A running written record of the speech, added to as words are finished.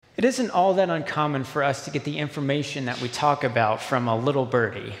It isn't all that uncommon for us to get the information that we talk about from a little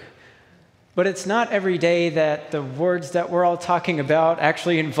birdie. But it's not every day that the words that we're all talking about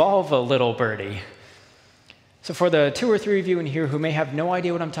actually involve a little birdie. So for the 2 or 3 of you in here who may have no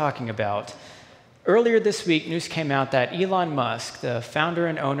idea what I'm talking about, earlier this week, news came out that Elon Musk, the founder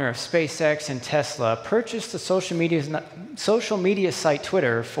and owner of SpaceX and Tesla, purchased the social media site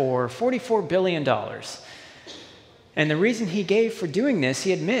Twitter for $44 billion. And the reason he gave for doing this,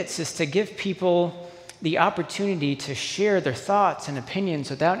 he admits, is to give people the opportunity to share their thoughts and opinions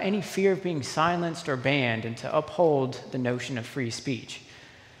without any fear of being silenced or banned, and to uphold the notion of free speech.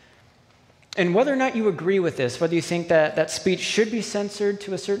 And whether or not you agree with this, whether you think that speech should be censored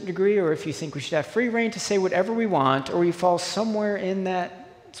to a certain degree, or if you think we should have free reign to say whatever we want, or you fall somewhere in that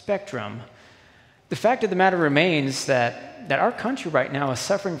spectrum, the fact of the matter remains that our country right now is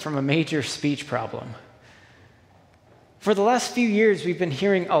suffering from a major speech problem. For the last few years, we've been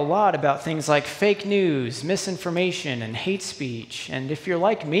hearing a lot about things like fake news, misinformation, and hate speech. And if you're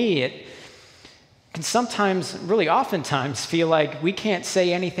like me, it can sometimes, really oftentimes, feel like we can't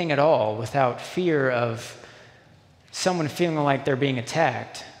say anything at all without fear of someone feeling like they're being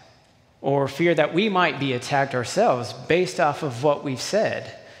attacked, or fear that we might be attacked ourselves based off of what we've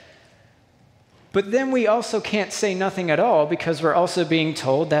said. But then we also can't say nothing at all because we're also being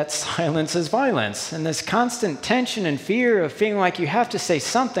told that silence is violence. And this constant tension and fear of feeling like you have to say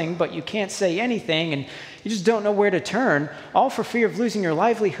something, but you can't say anything, and you just don't know where to turn, all for fear of losing your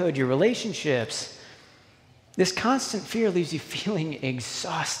livelihood, your relationships. This constant fear leaves you feeling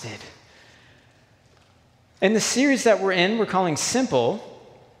exhausted. In the series that we're in, we're calling Simple,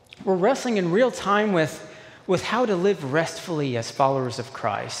 we're wrestling in real time with how to live restfully as followers of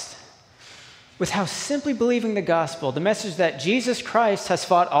Christ. With how simply believing the gospel, the message that Jesus Christ has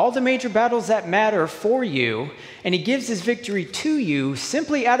fought all the major battles that matter for you, and he gives his victory to you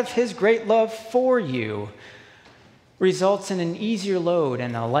simply out of his great love for you, results in an easier load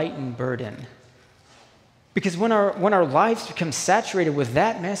and a lightened burden. Because when our lives become saturated with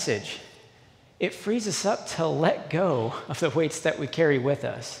that message, it frees us up to let go of the weights that we carry with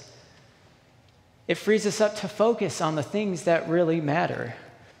us. It frees us up to focus on the things that really matter.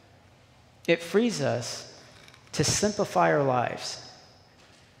 It frees us to simplify our lives.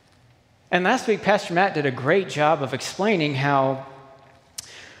 And last week, Pastor Matt did a great job of explaining how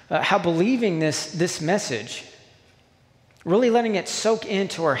believing this message, really letting it soak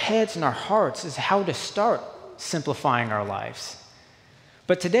into our heads and our hearts, is how to start simplifying our lives.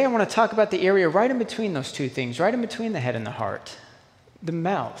 But today I want to talk about the area right in between those two things, right in between the head and the heart, the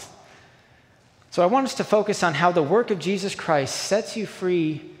mouth. So I want us to focus on how the work of Jesus Christ sets you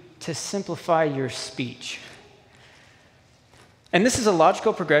free to simplify your speech. And this is a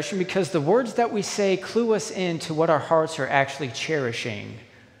logical progression because the words that we say clue us into what our hearts are actually cherishing,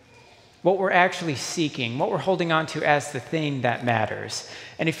 what we're actually seeking, what we're holding on to as the thing that matters.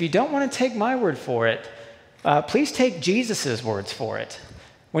 And if you don't want to take my word for it, please take Jesus' words for it.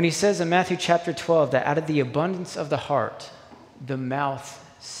 When he says in Matthew chapter 12 that out of the abundance of the heart, the mouth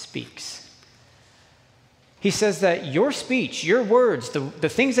speaks. He says that your speech, your words, the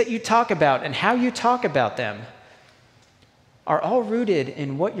things that you talk about and how you talk about them are all rooted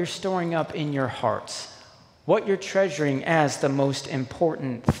in what you're storing up in your hearts, what you're treasuring as the most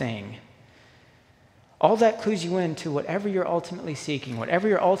important thing. All that clues you into whatever you're ultimately seeking, whatever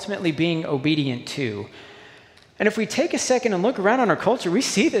you're ultimately being obedient to. And if we take a second and look around on our culture, we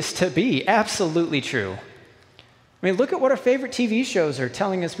see this to be absolutely true. I mean, look at what our favorite TV shows are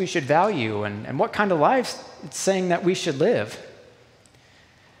telling us we should value and what kind of lives it's saying that we should live.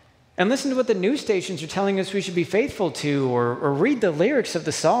 And listen to what the news stations are telling us we should be faithful to, or read the lyrics of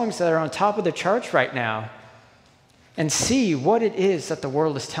the songs that are on top of the charts right now and see what it is that the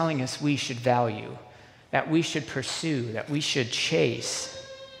world is telling us we should value, that we should pursue, that we should chase.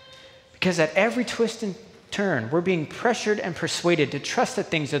 Because at every twist and turn, we're being pressured and persuaded to trust the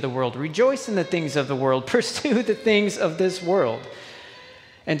things of the world, rejoice in the things of the world, pursue the things of this world,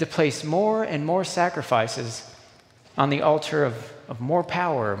 and to place more and more sacrifices on the altar of more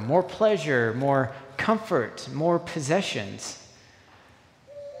power, more pleasure, more comfort, more possessions.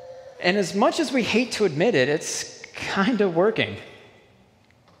 And as much as we hate to admit it, it's kind of working.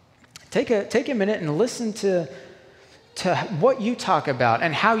 Take a minute and listen to what you talk about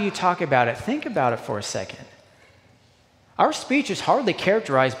and how you talk about it. Think about it for a second. Our speech is hardly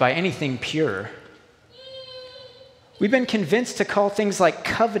characterized by anything pure. We've been convinced to call things like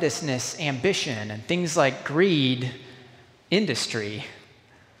covetousness ambition and things like greed industry.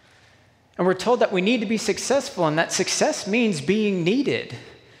 And we're told that we need to be successful and that success means being needed.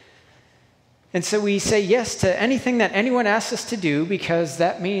 And so we say yes to anything that anyone asks us to do because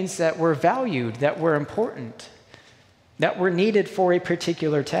that means that we're valued, that we're important, that we're needed for a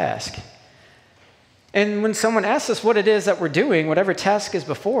particular task. And when someone asks us what it is that we're doing, whatever task is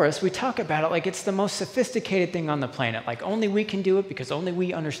before us, we talk about it like it's the most sophisticated thing on the planet, like only we can do it because only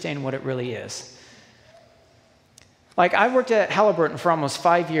we understand what it really is. Like I worked at Halliburton for almost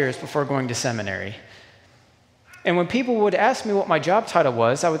 5 years before going to seminary. And when people would ask me what my job title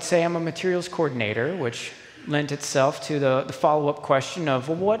was, I would say I'm a materials coordinator, which lent itself to the follow-up question of,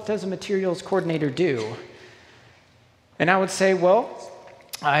 well, what does a materials coordinator do? And I would say, well,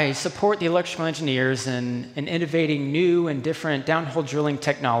 I support the electrical engineers in innovating new and different downhole drilling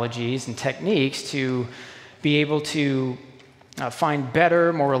technologies and techniques to be able to find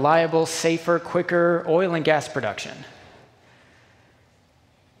better, more reliable, safer, quicker oil and gas production.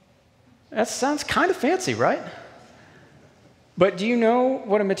 That sounds kind of fancy, right? But do you know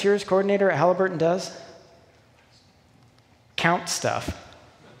what a materials coordinator at Halliburton does? Count stuff.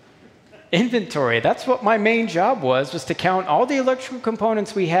 Inventory. That's what my main job was to count all the electrical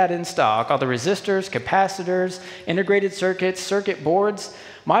components we had in stock, all the resistors, capacitors, integrated circuits, circuit boards.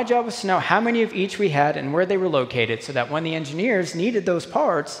 My job was to know how many of each we had and where they were located so that when the engineers needed those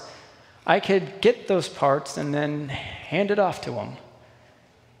parts, I could get those parts and then hand it off to them.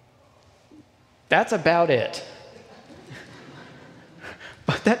 That's about it.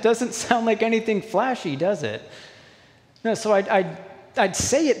 But that doesn't sound like anything flashy, does it? No, so I'd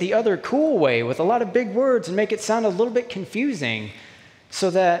say it the other cool way with a lot of big words and make it sound a little bit confusing so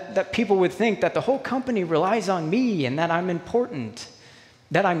that people would think that the whole company relies on me and that I'm important,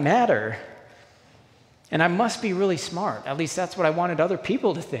 that I matter, and I must be really smart. At least that's what I wanted other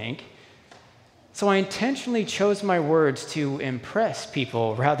people to think. So I intentionally chose my words to impress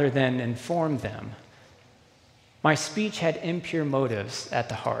people rather than inform them. My speech had impure motives at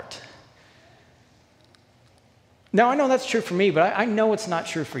the heart. Now, I know that's true for me, but I know it's not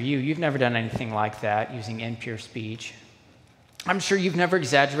true for you. You've never done anything like that, using impure speech. I'm sure you've never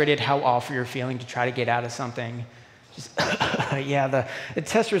exaggerated how awful you're feeling to try to get out of something. Just, yeah, the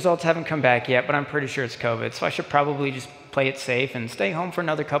test results haven't come back yet, but I'm pretty sure it's COVID, so I should probably just play it safe and stay home for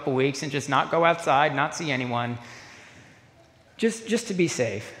another couple weeks and just not go outside, not see anyone, just to be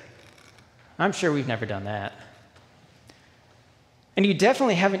safe. I'm sure we've never done that. And you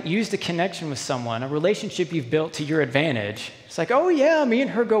definitely haven't used a connection with someone, a relationship you've built to your advantage. It's like, oh yeah, me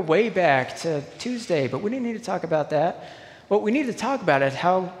and her go way back to Tuesday, but we didn't need to talk about that. What we need to talk about is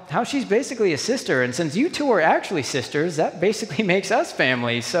how she's basically a sister, and since you two are actually sisters, that basically makes us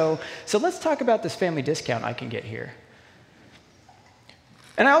family. So let's talk about this family discount I can get here.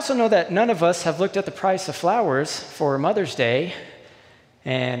 And I also know that none of us have looked at the price of flowers for Mother's Day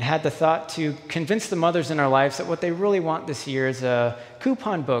and had the thought to convince the mothers in our lives that what they really want this year is a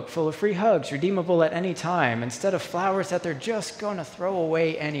coupon book full of free hugs, redeemable at any time, instead of flowers that they're just going to throw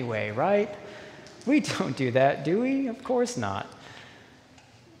away anyway, right? We don't do that, do we? Of course not.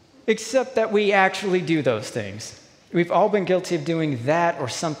 Except that we actually do those things. We've all been guilty of doing that or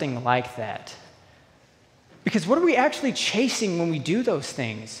something like that. Because what are we actually chasing when we do those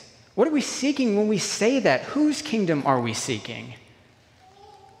things? What are we seeking when we say that? Whose kingdom are we seeking?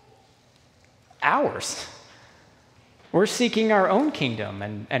 Ours. We're seeking our own kingdom.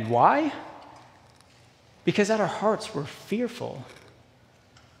 And why? Because at our hearts we're fearful.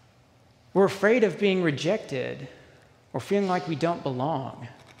 We're afraid of being rejected or feeling like we don't belong.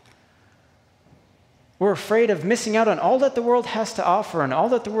 We're afraid of missing out on all that the world has to offer and all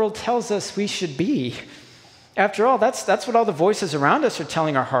that the world tells us we should be. After all, that's what all the voices around us are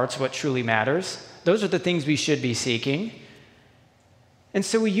telling our hearts what truly matters. Those are the things we should be seeking. And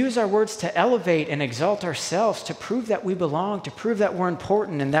so we use our words to elevate and exalt ourselves, to prove that we belong, to prove that we're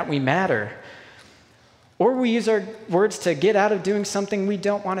important and that we matter. Or we use our words to get out of doing something we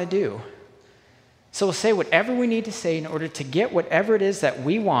don't want to do. So we'll say whatever we need to say in order to get whatever it is that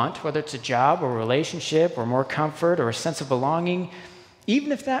we want, whether it's a job or a relationship or more comfort or a sense of belonging,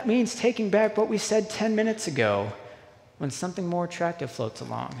 even if that means taking back what we said 10 minutes ago when something more attractive floats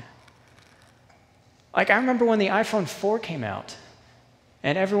along. Like I remember when the iPhone 4 came out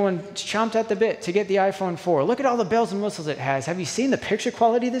and everyone chomped at the bit to get the iPhone 4. Look at all the bells and whistles it has. Have you seen the picture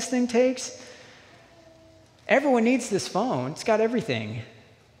quality this thing takes? Everyone needs this phone. It's got everything.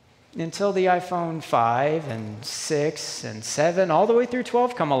 Until the iPhone 5 and 6 and 7, all the way through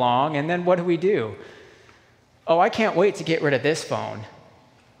 12 come along, and then what do? Oh, I can't wait to get rid of this phone.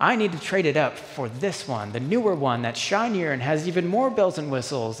 I need to trade it up for this one, the newer one that's shinier and has even more bells and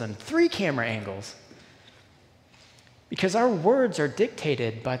whistles and 3 camera angles. Because our words are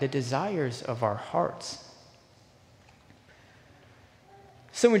dictated by the desires of our hearts.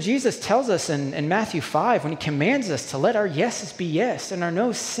 So when Jesus tells us in Matthew 5, when he commands us to let our yeses be yes and our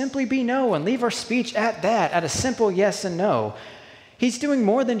no's simply be no and leave our speech at that, at a simple yes and no, he's doing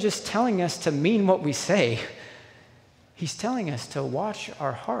more than just telling us to mean what we say. He's telling us to watch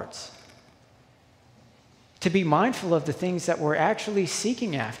our hearts, to be mindful of the things that we're actually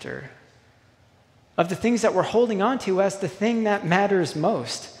seeking after, of the things that we're holding on to as the thing that matters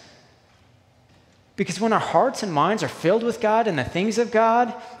most. Because when our hearts and minds are filled with God and the things of God,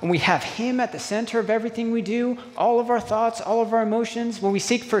 when we have Him at the center of everything we do, all of our thoughts, all of our emotions, when we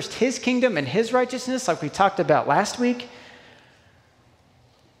seek first His kingdom and His righteousness, like we talked about last week,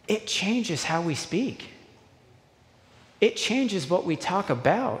 it changes how we speak. It changes what we talk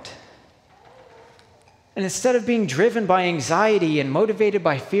about. And instead of being driven by anxiety and motivated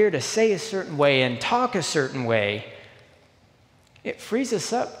by fear to say a certain way and talk a certain way, it frees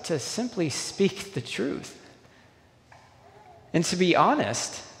us up to simply speak the truth and to be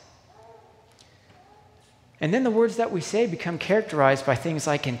honest. And then the words that we say become characterized by things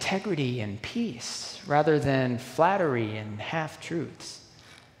like integrity and peace rather than flattery and half-truths.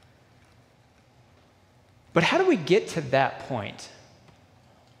 But how do we get to that point?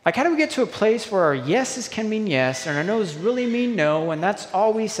 Like, how do we get to a place where our yeses can mean yes and our no's really mean no, and that's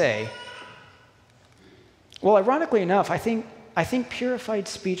all we say? Well, ironically enough, I think purified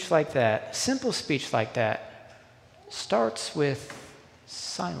speech like that, simple speech like that, starts with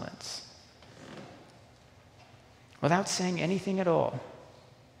silence, without saying anything at all.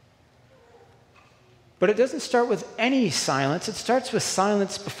 But it doesn't start with any silence. It starts with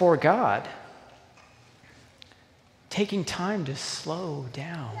silence before God, taking time to slow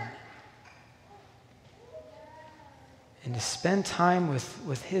down and to spend time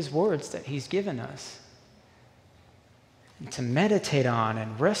with His words that He's given us, and to meditate on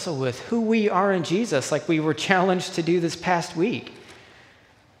and wrestle with who we are in Jesus, like we were challenged to do this past week.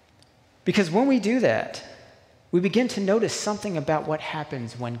 Because when we do that, we begin to notice something about what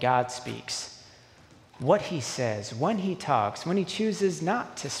happens when God speaks, what He says, when He talks, when He chooses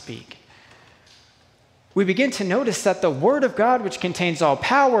not to speak. We begin to notice that the Word of God, which contains all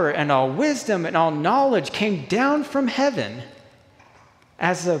power and all wisdom and all knowledge, came down from heaven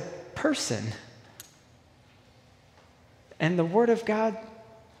as a person. And the Word of God,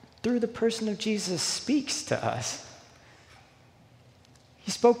 through the person of Jesus, speaks to us.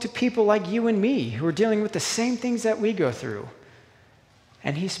 He spoke to people like you and me who are dealing with the same things that we go through.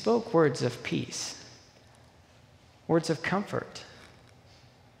 And He spoke words of peace, words of comfort,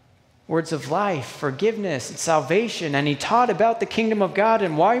 words of life, forgiveness, and salvation. And He taught about the kingdom of God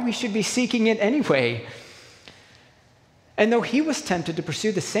and why we should be seeking it anyway. And though He was tempted to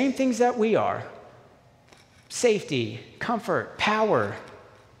pursue the same things that we are, safety, comfort, power,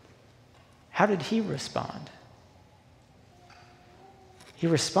 how did He respond? He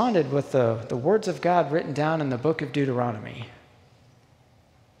responded with the words of God written down in the book of Deuteronomy.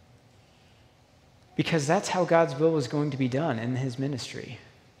 Because that's how God's will was going to be done in His ministry.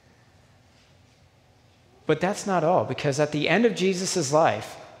 But that's not all, because at the end of Jesus'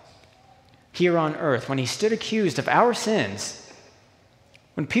 life, here on earth, when He stood accused of our sins,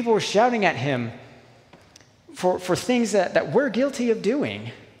 when people were shouting at Him for things that we're guilty of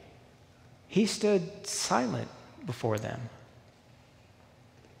doing, He stood silent before them.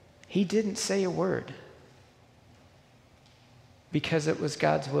 He didn't say a word because it was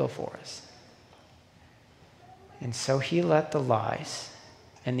God's will for us. And so He let the lies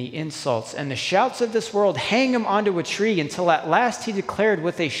and the insults and the shouts of this world hang Him onto a tree until at last He declared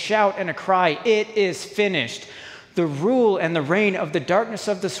with a shout and a cry, "It is finished. The rule and the reign of the darkness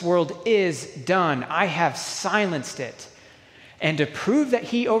of this world is done. I have silenced it." And to prove that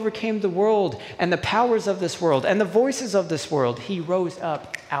He overcame the world and the powers of this world and the voices of this world, He rose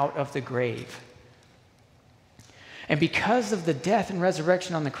up out of the grave. And because of the death and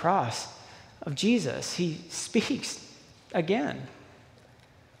resurrection on the cross of Jesus, He speaks again.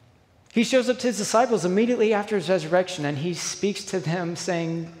 He shows up to His disciples immediately after His resurrection, and He speaks to them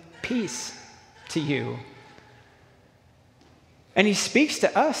saying, "Peace to you." And He speaks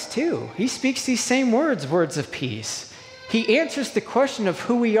to us too. He speaks these same words, words of peace. He answers the question of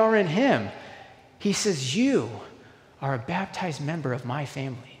who we are in Him. He says, "You are a baptized member of my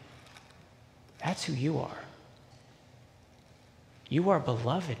family." That's who you are. You are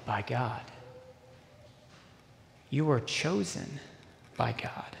beloved by God. You are chosen by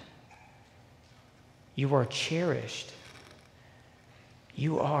God. You are cherished.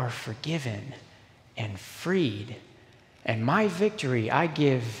 You are forgiven and freed. And my victory I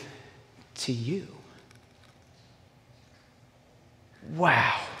give to you.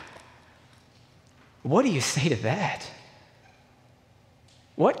 Wow. What do you say to that?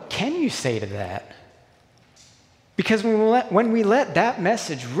 What can you say to that? Because when we let that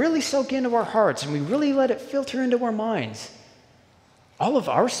message really soak into our hearts and we really let it filter into our minds, all of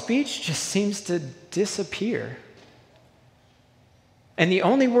our speech just seems to disappear. And the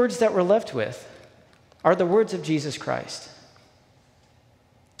only words that we're left with are the words of Jesus Christ,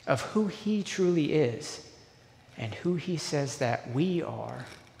 of who he truly is and who he says that we are.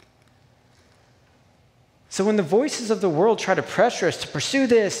 So when the voices of the world try to pressure us to pursue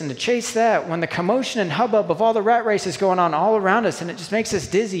this and to chase that, when the commotion and hubbub of all the rat races going on all around us and it just makes us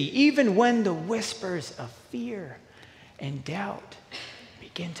dizzy, even when the whispers of fear and doubt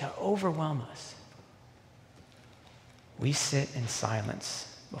begin to overwhelm us, we sit in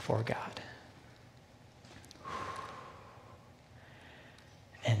silence before God.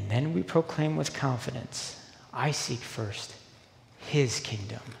 And then we proclaim with confidence, I seek first his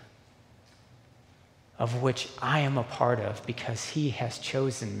kingdom, of which I am a part of because he has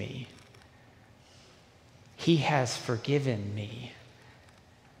chosen me. He has forgiven me,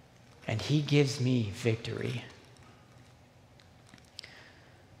 and he gives me victory.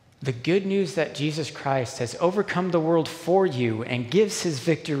 The good news that Jesus Christ has overcome the world for you and gives his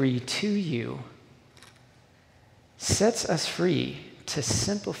victory to you sets us free to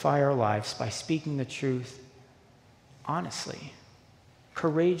simplify our lives by speaking the truth honestly,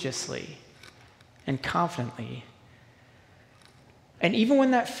 courageously, and confidently. And even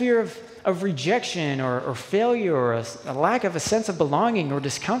when that fear of rejection or failure or a lack of a sense of belonging or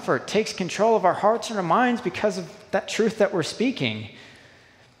discomfort takes control of our hearts and our minds because of that truth that we're speaking,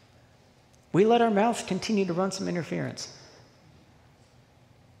 we let our mouths continue to run some interference.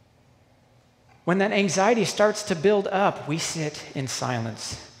 When that anxiety starts to build up, we sit in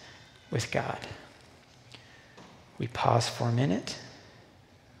silence with God. We pause for a minute.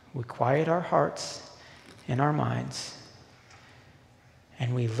 We quiet our hearts and our minds,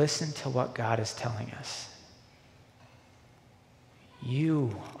 and we listen to what God is telling us.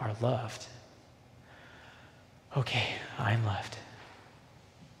 You are loved. Okay, I'm loved.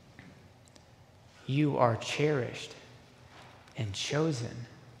 You are cherished and chosen.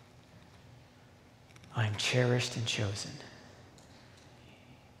 I'm cherished and chosen.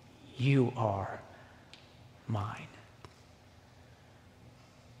 You are mine.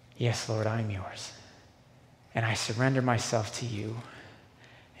 Yes, Lord, I'm yours. And I surrender myself to you,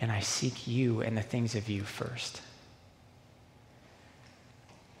 and I seek you and the things of you first.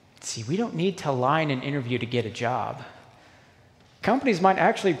 See, we don't need to lie in an interview to get a job. Companies might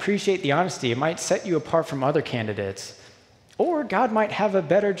actually appreciate the honesty. It might set you apart from other candidates. Or God might have a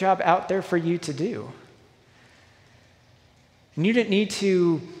better job out there for you to do. And you didn't need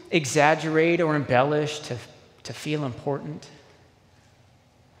to exaggerate or embellish to feel important.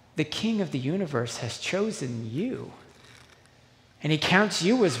 The King of the universe has chosen you, and he counts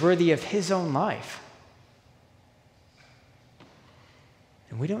you as worthy of his own life.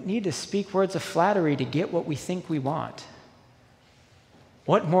 And we don't need to speak words of flattery to get what we think we want.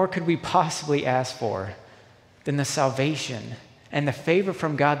 What more could we possibly ask for than the salvation and the favor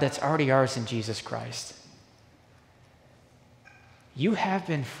from God that's already ours in Jesus Christ? You have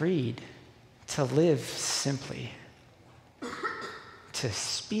been freed to live simply, to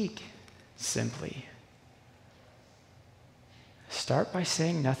speak simply. Start by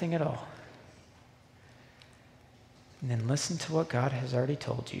saying nothing at all. And then listen to what God has already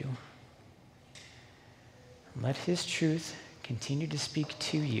told you. Let his truth continue to speak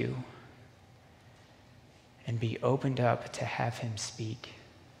to you and be opened up to have him speak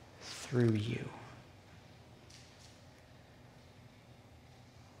through you.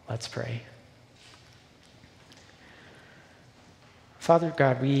 Let's pray. Father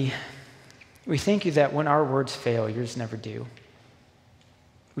God, we thank you that when our words fail, yours never do.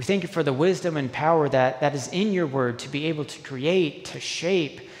 We thank you for the wisdom and power that is in your word to be able to create, to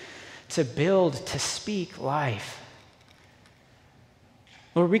shape, to build, to speak life.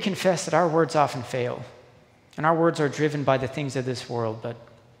 Lord, we confess that our words often fail, and our words are driven by the things of this world,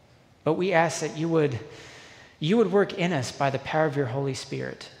 but we ask that you would work in us by the power of your Holy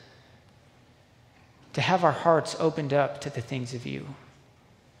Spirit to have our hearts opened up to the things of you,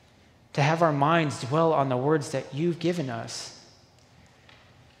 to have our minds dwell on the words that you've given us,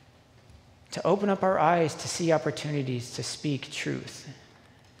 to open up our eyes to see opportunities to speak truth,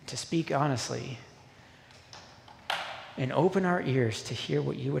 to speak honestly, and open our ears to hear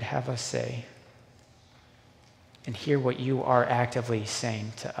what you would have us say and hear what you are actively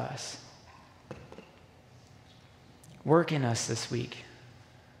saying to us. Work in us this week,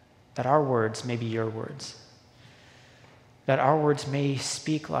 that our words may be your words, that our words may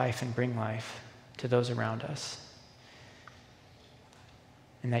speak life and bring life to those around us.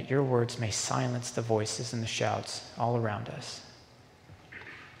 and that your words may silence the voices and the shouts all around us.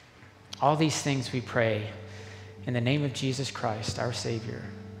 All these things we pray in the name of Jesus Christ, our Savior,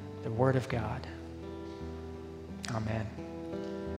 the Word of God. Amen.